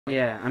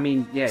Yeah, I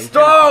mean, yeah.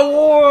 Star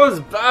Wars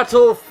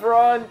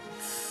Battlefront!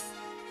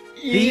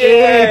 The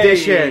EA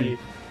edition!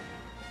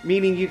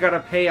 Meaning you gotta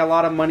pay a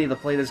lot of money to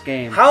play this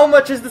game. How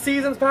much is the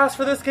Seasons Pass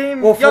for this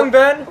game, well, young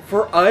Ben?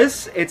 For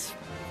us, it's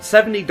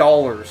 $70.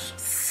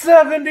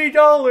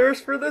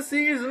 $70 for the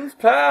Seasons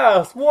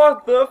Pass!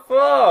 What the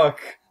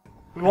fuck?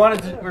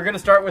 We're gonna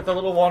start with a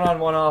little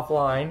one-on-one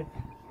offline.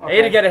 Okay.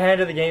 A, to get a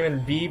hand of the game,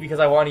 and B, because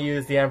I want to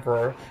use the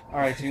Emperor.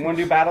 Alright, so you want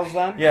to do battles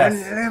then? Yes.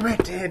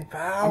 Unlimited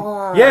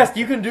power! Yes,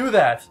 you can do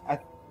that!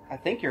 I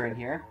think you're in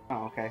here.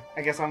 Oh, okay.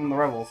 I guess I'm in the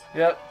Rebels.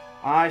 Yep.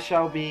 I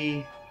shall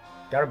be...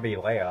 Gotta be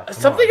Leia.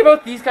 Something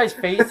about these guys'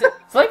 faces...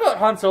 Something about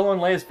Han Solo and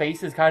Leia's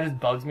faces kind of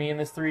just bugs me in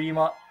this 3D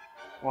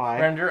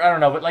render. I don't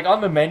know, but like on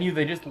the menu,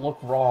 they just look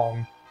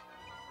wrong.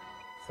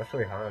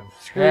 Especially Han.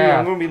 Screw you,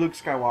 I'm gonna be Luke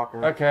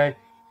Skywalker. Okay.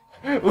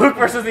 Luke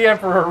versus the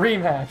Emperor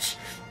rematch.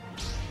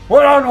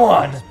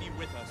 One-on-one!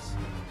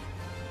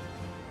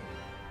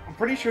 I'm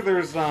pretty sure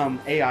there's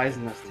AIs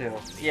in this too.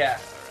 Yeah.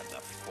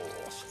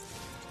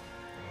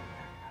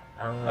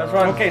 That's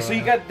right. Okay, so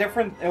you got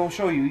different. It will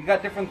show you. You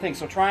got different things.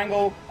 So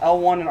triangle,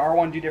 L1, and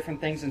R1 do different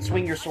things, and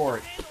swing your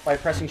sword by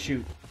pressing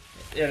shoot.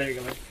 Yeah, there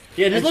you go.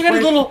 Yeah, just look at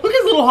his little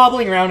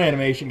hobbling around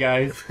animation,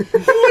 guys.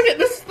 Look at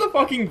this is the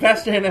fucking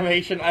best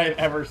animation I've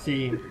ever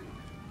seen.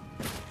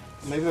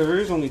 Maybe there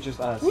is only just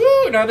us.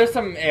 Woo! No, there's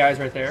some AIs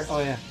right there. Oh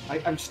yeah,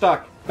 I'm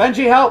stuck.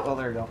 Benji, help! Oh,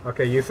 there you go.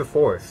 Okay, use the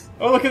Force.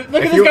 Oh, look at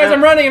this, guys!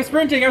 I'm running. I'm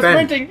sprinting. I'm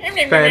sprinting.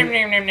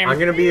 Ben, I'm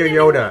gonna be your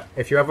Yoda.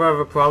 If you ever have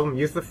a problem,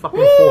 use the fucking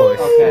Force.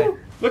 Okay.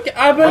 Look,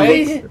 I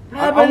believe.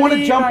 I want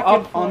to jump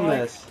up on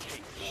this.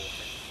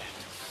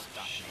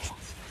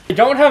 You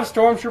don't have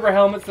stormtrooper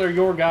helmets that are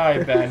your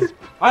guy, Ben.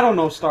 I don't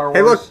know Star Wars.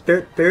 Hey, look,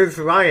 there's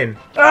Ryan.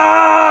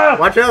 Ah!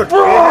 Watch out!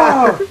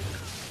 Ah!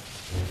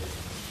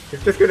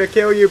 He's just gonna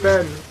kill you,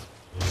 Ben.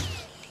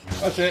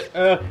 Oh shit!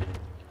 Oh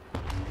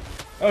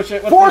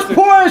shit! Force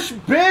push,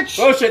 bitch!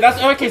 Oh shit!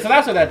 That's okay. So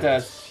that's what that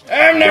does.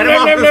 Get him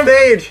off the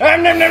stage!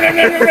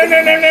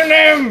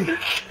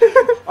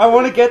 I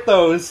want to get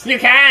those. You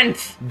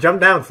can't! Jump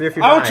down, see if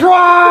you I'll die.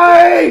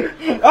 try!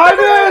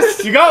 I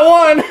missed! You got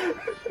one!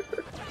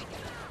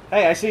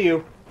 Hey, I see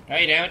you. No,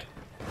 you don't.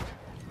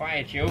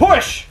 Quiet, you.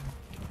 Push!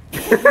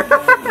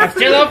 I'm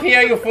still up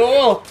here, you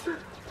fool!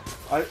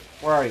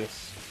 Where are you?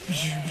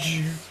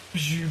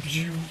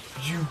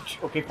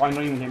 Okay, fine,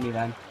 don't even hit me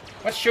then.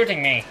 What's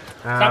shooting me?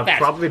 Stop that!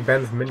 Probably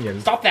Ben's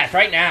minions. Stop that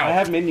right now! I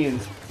have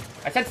minions.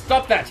 I said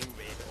stop that!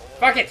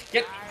 Fuck it!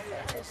 Get...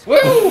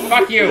 Woo!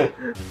 Fuck you!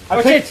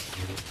 Oh shit!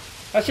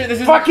 Oh shit, this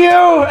is... Fuck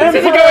you! This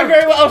isn't going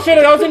very well! Oh shit,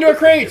 I was into a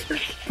crate!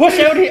 Push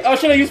out here! Oh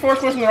shit, I used force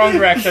push in the wrong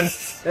direction.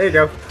 There you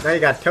go. Now you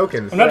got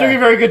tokens. I'm not doing a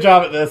very good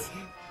job at this.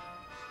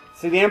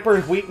 See, the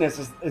Emperor's weakness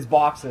is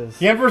boxes.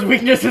 The Emperor's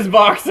weakness is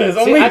boxes.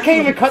 See, I can't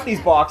even cut these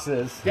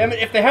boxes. Damn it,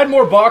 if they had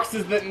more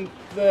boxes, then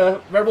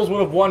the Rebels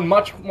would have won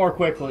much more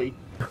quickly.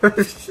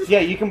 Yeah,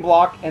 you can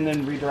block and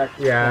then redirect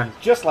things,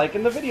 just like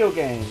in the video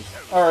games.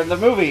 Or in the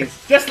movies.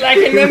 Just like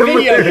in the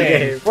video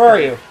games. Where are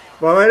you?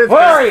 Well, that is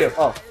Where are you?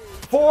 Oh.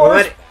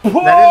 Force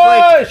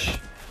push!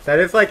 That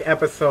is like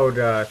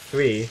episode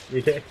 3.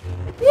 You can't...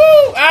 Woo!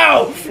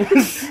 Ow!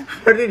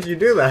 How did you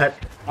do that?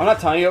 I'm not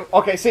telling you.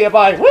 Okay, see ya,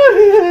 bye.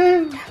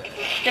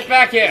 Get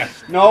back here!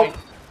 No.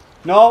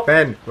 No.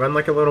 Ben, run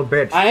like a little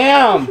bitch. I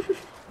am!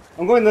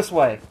 I'm going this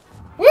way.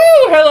 Woo!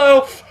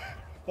 Hello!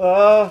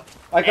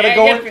 I gotta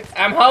go in.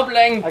 I'm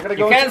hobbling. I gotta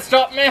go You can't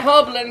stop me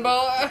hobbling,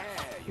 boy.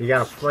 You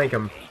gotta flank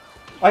him.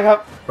 I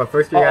have... But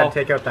first you gotta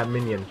take out that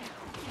minion.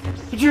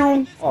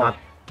 Oh.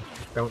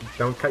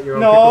 Don't cut your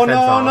own people's heads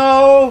off.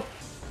 No!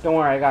 Don't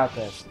worry, I got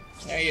this.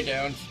 No, you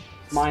don't.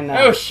 It's mine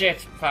now. Oh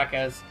shit,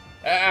 fuckers.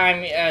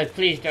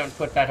 Please don't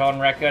put that on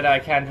record. I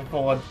can't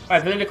afford... My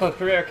political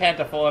career can't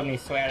afford me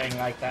swearing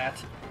like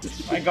that.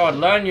 My god,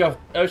 learn your...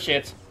 Oh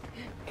shit.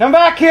 Come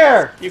back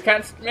here! You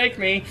can't make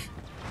me.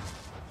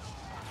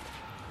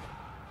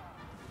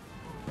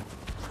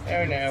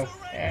 Oh no.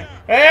 Yeah.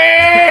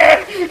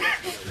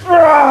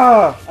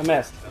 I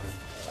missed.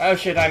 Oh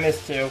shit, I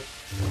missed too.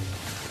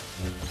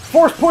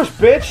 Force push,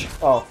 bitch!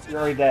 Oh, you're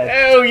already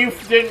dead. Oh, you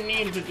didn't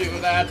need to do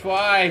that.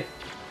 Why?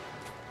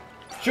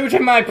 Shoot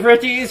him, my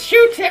pretties!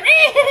 Shoot him!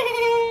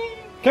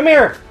 Come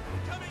here!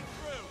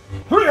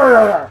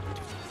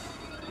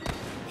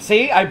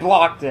 See? I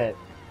blocked it.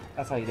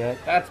 That's how you do it.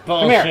 That's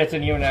bullshit,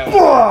 and you know.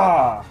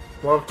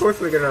 Well, of course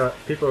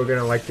people are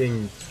gonna like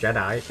being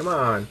Jedi. Come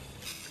on.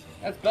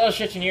 That's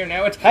bullshit, and you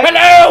know it.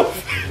 Hello!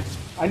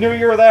 I knew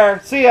you were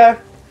there. See ya!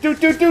 Do.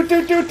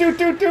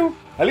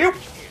 Hello?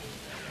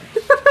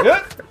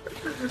 Good.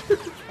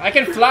 I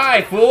can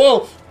fly,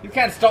 fool! You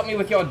can't stop me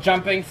with your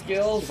jumping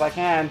skills. Yes, I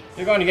can.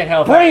 You're going to get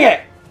held. Bring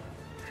it!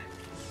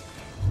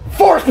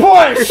 Force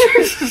push!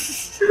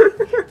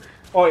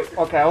 Oh, wait,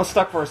 okay, I was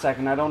stuck for a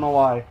second. I don't know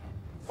why.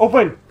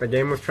 Open! The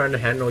game was trying to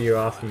handle your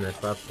awesomeness,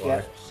 that's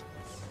why.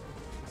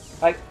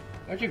 Yeah.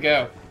 Where'd you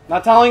go?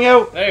 Not telling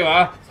you! There you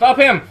are. Stop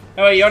him!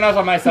 Oh wait, you're not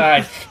on my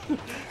side.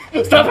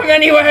 Stop him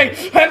anyway!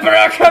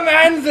 Emperor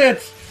commands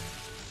it!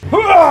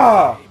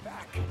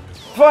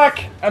 Fuck!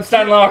 I'm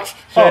stun locked.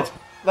 Shit. Oh,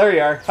 there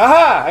you are.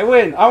 Haha! I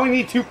win! I only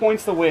need 2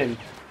 points to win.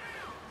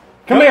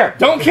 Come here.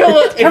 Don't kill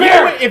it.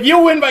 If you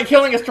win by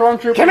killing a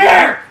stormtrooper, come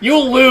here.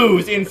 You'll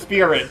lose in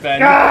spirit,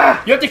 Ben.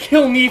 Ah! You have to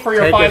kill me for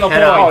your Take final his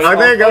point. head off. Oh,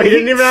 there you go. He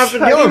didn't even have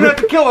to I kill didn't him. have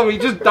to kill him. He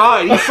just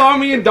died. He saw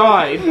me and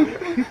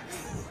died.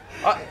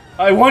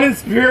 I won in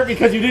spirit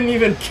because you didn't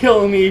even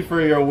kill me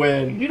for your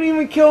win. You didn't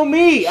even kill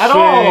me at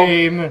all.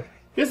 Shame.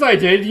 Yes, I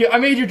did. I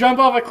made you jump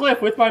off a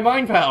cliff with my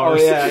mind Oh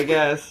powers. yeah, I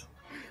guess.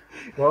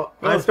 Well,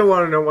 I still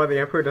want to know why the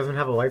Emperor doesn't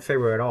have a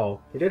lightsaber at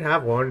all. He did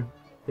have one.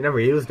 He never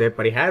used it,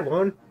 but he had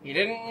one. You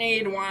didn't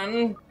need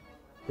one.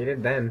 He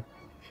did then.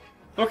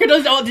 Okay,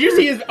 did you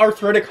see his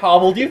arthritic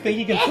hobble? Do you think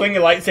he can swing a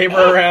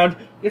lightsaber around?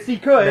 Yes, he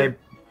could. They,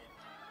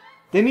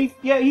 Didn't he?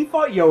 Yeah, he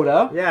fought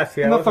Yoda. yes,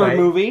 yeah, in the that was third right.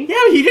 movie.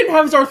 Yeah, he didn't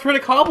have his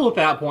arthritic hobble at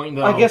that point,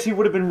 though. I guess he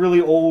would have been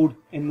really old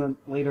in the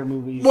later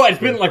movies. What?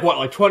 It's been like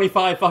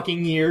 25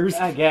 fucking years.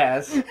 I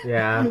guess.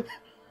 Yeah.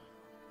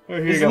 Oh,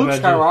 here you Is go, Luke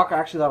Benji. Skywalker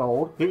actually that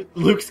old?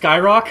 Luke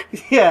Skyrock?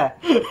 Yeah.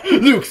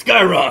 Luke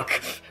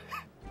Skyrock!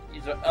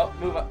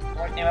 Move up.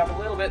 Point him up a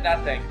little bit,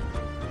 that thing.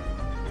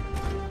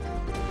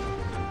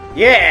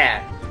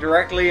 Yeah!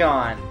 Directly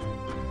on.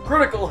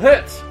 Critical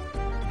hits!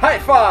 High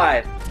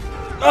five!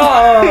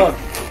 Oh!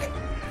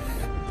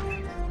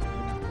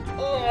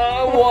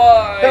 Oh,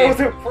 why? That was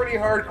a pretty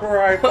hardcore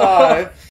high five.